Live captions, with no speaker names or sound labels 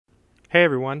Hey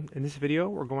everyone, in this video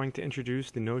we're going to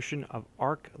introduce the notion of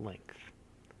arc length.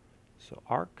 So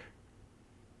arc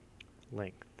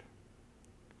length.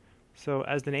 So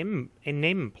as the name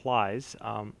implies,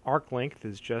 arc length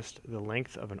is just the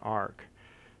length of an arc.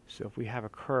 So if we have a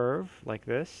curve like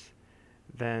this,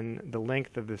 then the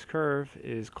length of this curve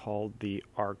is called the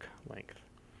arc length.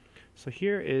 So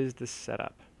here is the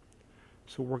setup.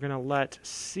 So we're going to let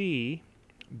C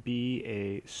be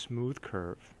a smooth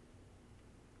curve.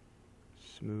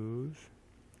 Smooth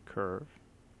curve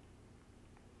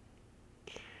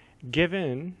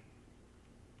given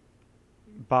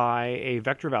by a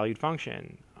vector valued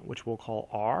function, which we'll call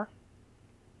r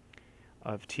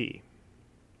of t.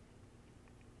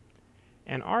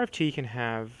 And r of t can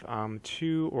have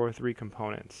 2 or 3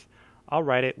 components. I'll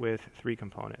write it with 3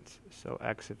 components. So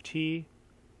x of t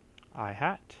I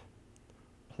hat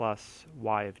plus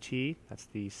y of t, that's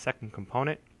the second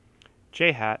component,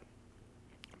 j hat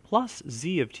plus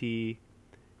z of t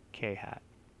k hat.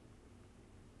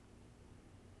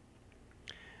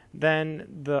 Then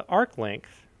the arc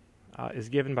length is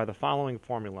given by the following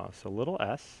formula. So little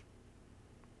s,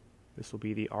 this will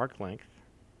be the arc length,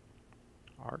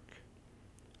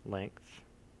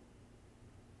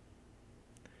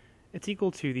 it's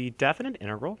equal to the definite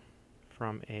integral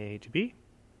from a to b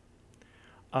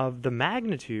of the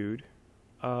magnitude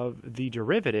of the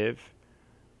derivative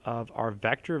of our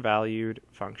vector valued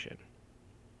function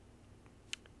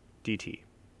dt.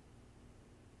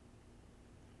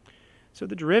 So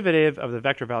the derivative of the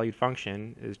vector valued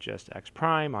function is just x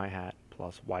prime I hat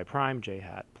plus y prime j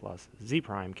hat plus z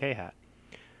prime k hat.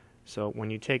 So when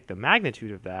you take the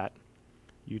magnitude of that,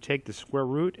 you take the square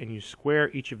root and you square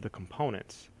each of the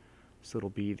components. So it'll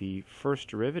be the first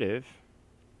derivative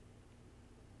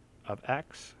of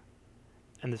x,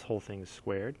 and this whole thing is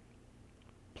squared,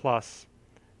 plus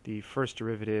the first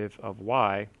derivative of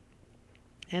y,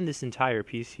 and this entire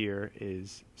piece here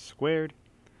is squared,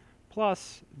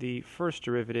 plus the first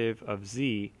derivative of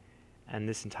z, and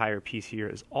this entire piece here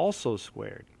is also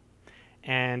squared.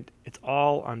 And it's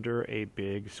all under a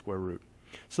big square root.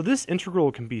 So this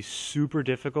integral can be super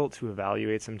difficult to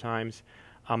evaluate sometimes.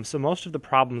 So most of the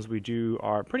problems we do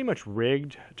are pretty much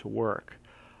rigged to work.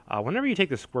 Whenever you take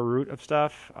the square root of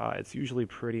stuff, it's usually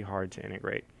pretty hard to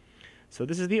integrate. So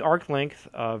this is the arc length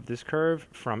of this curve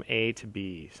from A to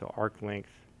B. So arc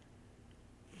length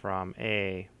from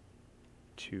A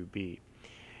to B.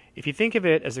 If you think of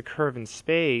it as a curve in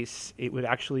space, it would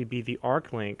actually be the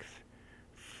arc length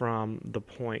from the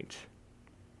point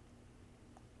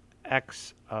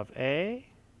x of A,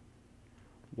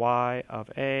 y of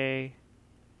A,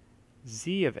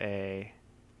 z of A,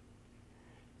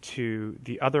 to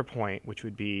the other point, which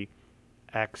would be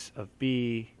x of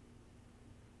B,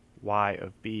 y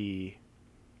of B,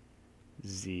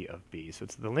 z of B. So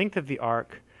it's the length of the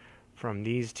arc from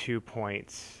these 2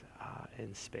 points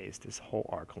in space, this whole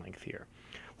arc length here.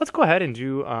 Let's go ahead and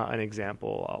do an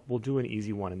example. We'll do an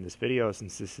easy one in this video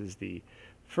since this is the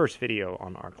first video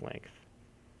on arc length.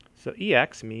 So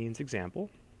ex means example.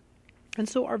 And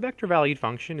so our vector valued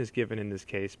function is given in this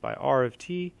case by r of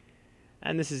t,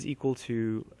 and this is equal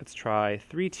to, let's try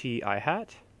 3t I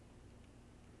hat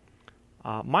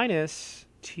minus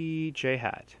t j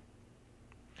hat.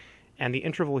 And the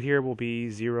interval here will be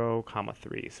 0,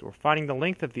 3. So we're finding the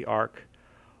length of the arc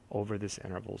over this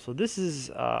interval. So this is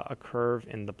a curve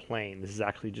in the plane. This is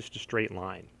actually just a straight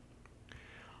line.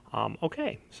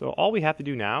 Okay, so all we have to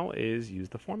do now is use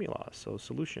the formula. So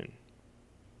solution.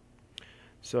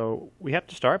 So we have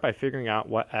to start by figuring out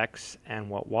what x and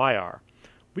what y are.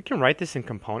 We can write this in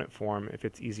component form if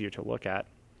it's easier to look at.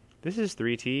 This is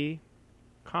 3t,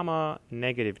 comma,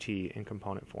 negative t in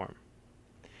component form.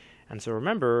 And so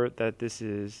remember that this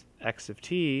is x of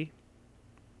t,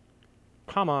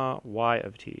 comma, y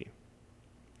of t.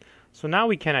 So now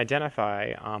we can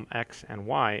identify x and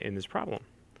y in this problem.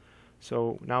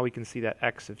 So now we can see that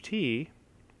x of t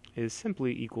is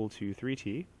simply equal to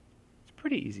 3t. It's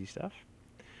pretty easy stuff.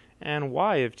 And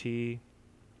y of t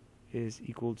is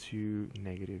equal to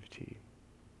negative t.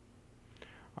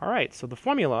 All right, so the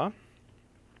formula,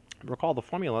 recall the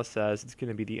formula says it's going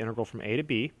to be the integral from a to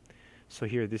b. So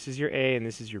here, this is your a and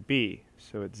this is your b.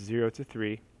 So it's 0 to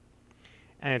 3.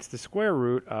 And it's the square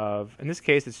root of, in this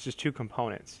case, it's just 2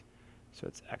 components. So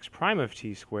it's x prime of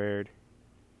t squared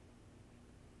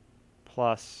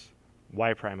plus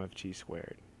y prime of t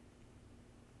squared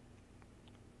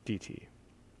dt.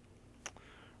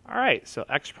 All right, so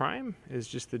x prime is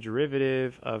just the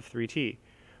derivative of 3t,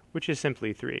 which is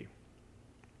simply 3.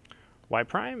 Y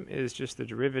prime is just the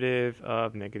derivative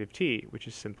of negative t, which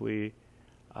is simply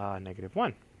negative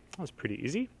 1. That was pretty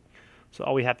easy. So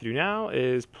all we have to do now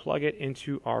is plug it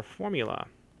into our formula.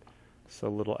 So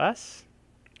little s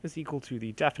is equal to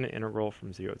the definite integral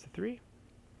from 0 to 3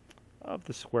 of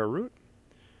the square root.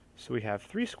 So we have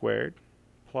 3 squared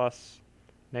plus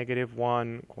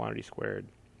 -1 quantity squared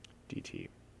dt.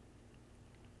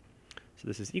 So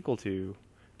this is equal to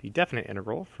the definite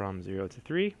integral from 0 to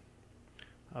 3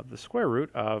 of the square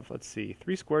root of, let's see,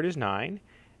 3 squared is 9,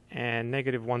 and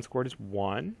 -1 squared is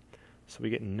 1. So we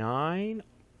get 9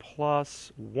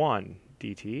 plus 1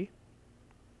 dt.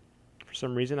 For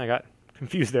some reason I got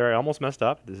confused there. I almost messed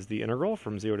up. This is the integral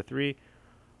from 0 to 3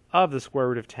 of the square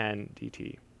root of 10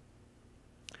 dt.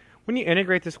 When you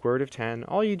integrate the square root of 10,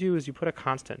 all you do is you put a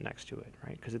constant next to it,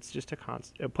 right? Because it's just a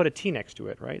constant. Put a t next to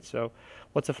it, right? So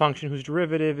what's a function whose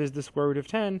derivative is the square root of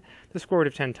 10? The square root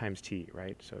of 10 times t,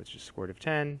 right? So it's just square root of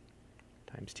 10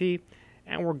 times t.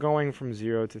 And we're going from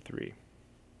 0 to 3.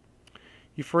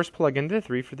 You first plug into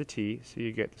 3 for the t, so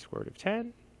you get the square root of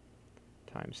 10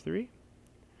 times 3.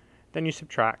 Then you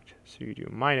subtract, so you do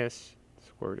minus the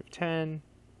square root of 10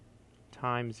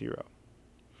 times 0.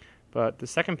 But the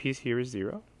second piece here is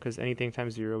 0, because anything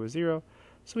times 0 is 0,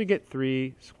 so we get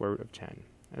 3 square root of 10.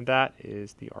 And that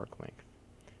is the arc length.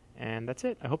 And that's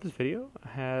it. I hope this video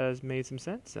has made some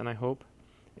sense, and I hope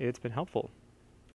it's been helpful.